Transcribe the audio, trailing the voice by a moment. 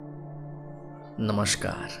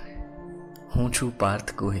નમસ્કાર, હું છું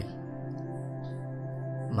પાર્થ ગોહિલ.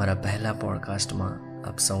 મારા પહેલા પોડકાસ્ટમાં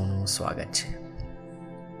આપ સૌનું સ્વાગત છે.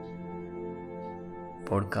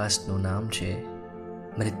 પોડકાસ્ટનું નામ છે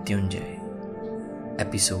મૃત્યુંજય,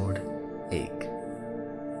 એપિસોડ 1.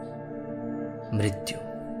 મૃત્યુ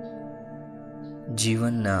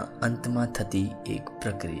જીવનના અંતમાં થતી એક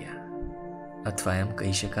પ્રક્રિયા, અથવા એમ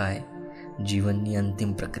કહી શકાય જીવનની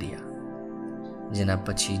અંતિમ પ્રક્રિયા, જેના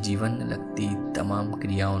પછી જીવનને લગતી તમામ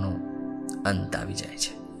ક્રિયાઓનો અંત આવી જાય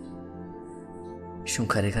છે. શું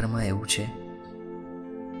ખરેખરમાં એવું છે?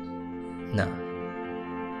 ના.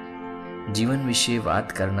 જીવન વિશે વાત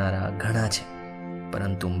કરનારા ઘણા છે,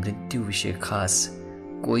 પરંતુ મૃત્યુ વિશે ખાસ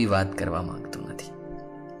કોઈ વાત કરવા માંગતું નથી.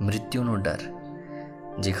 મૃત્યુનો ડર,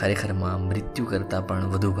 જે ખરેખરમાં મૃત્યુ કરતાં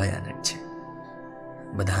પણ વધુ ભયાનક છે.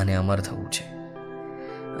 બધાને અમર થવું છે,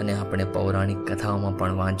 અને આપણે પૌરાણિક કથાઓમાં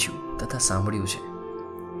પણ વાંચ્યું તથા સાંભળ્યું છે.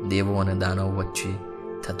 દેવો અને દાનવો વચ્ચે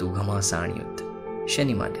થતું ઘમાસાણ યુદ્ધ.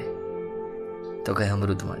 શેની માટે? તો કહે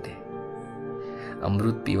અમૃત માટે.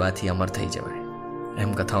 અમૃત પીવાથી અમર થઈ જવાય,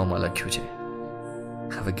 એમ કથાઓમાં લખ્યું છે.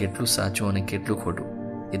 હવે કેટલું સાચું અને કેટલું ખોટું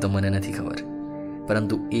એ તો મને નથી ખબર,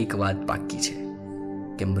 પરંતુ એક વાત પાક્કી છે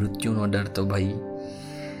કે મૃત્યુનો ડર તો ભાઈ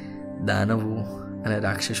દાનવો અને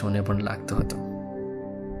રાક્ષસોને પણ લાગતો હતો.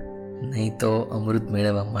 નહીં તો અમૃત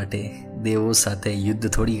મેળવવા માટે દેવો સાથે યુદ્ધ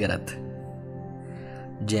થોડી કરત.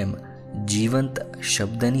 જેમ જીવંત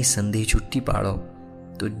શબ્દની સંધિ છૂટી પાડો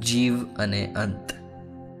તો જીવ અને અંત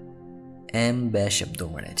એમ 2 શબ્દો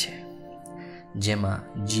મળે છે.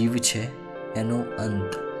 જેમાં જીવ છે એનો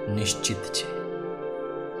અંત નિશ્ચિત છે,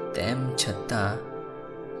 તેમ છતાં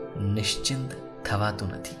નિશ્ચિંત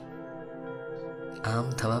થવાતું નથી. આમ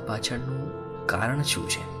થવા પાછળનું કારણ શું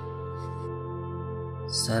છે?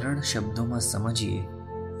 સરળ શબ્દોમાં સમજીએ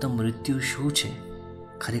તો મૃત્યુ શું છે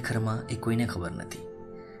ખરેખરમાં એ કોઈને ખબર નથી,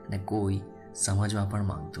 અને કોઈ સમજવા પણ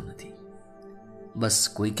માંગતું નથી. બસ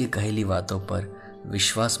કોઈકે કહેલી વાતો પર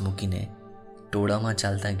વિશ્વાસ મૂકીને ટોળામાં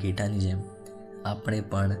ચાલતા ઘેટાની જેમ આપણે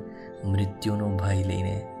પણ મૃત્યુનો ભય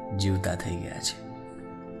લઈને જીવતા થઈ ગયા છે.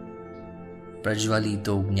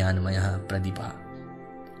 પ્રજ્વલિતો જ્ઞાનમય પ્રદીપા,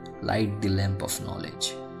 light the lamp of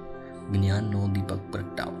knowledge. જ્ઞાનનો દીપક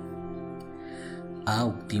પ્રગટાવો. આ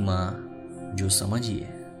ઉક્તિમાં જો સમજીએ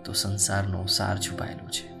તો સંસારનો સાર છુપાયેલો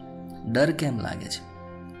છે. ડર કેમ લાગે છે?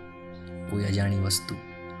 કોઈ અજાણી વસ્તુ,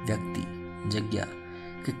 વ્યક્તિ, જગ્યા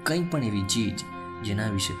કે કંઈ પણ એવી ચીજ જેના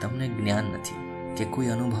વિશે તમને જ્ઞાન નથી કે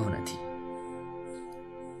કોઈ અનુભવ નથી,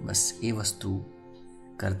 બસ એ વસ્તુ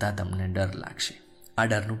કરતાં તમને ડર લાગશે. આ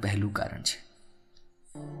ડરનું પહેલું કારણ છે.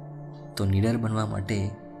 તો નિડર બનવા માટે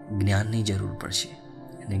જ્ઞાનની જરૂર પડશે,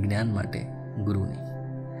 અને જ્ઞાન માટે ગુરુની.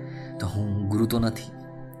 તો હું ગુરુ તો નથી,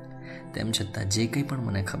 તેમ છતાં જે કંઈ પણ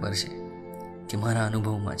મને ખબર છે કે મારા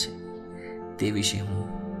અનુભવમાં છે તે વિશે હું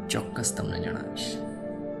ચોક્કસ તમને જણાવીશ.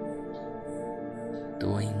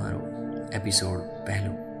 તો અહીં મારો એપિસોડ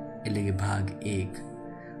 1 એટલે કે ભાગ 1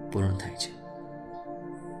 પૂર્ણ થાય છે.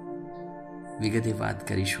 વિગતે વાત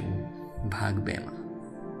કરીશું ભાગ 2માં.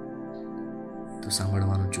 તો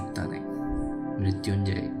સાંભળવાનું ચૂકતા નહીં.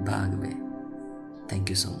 મૃત્યુંજય ભાગ 2. Thank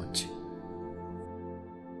you so much.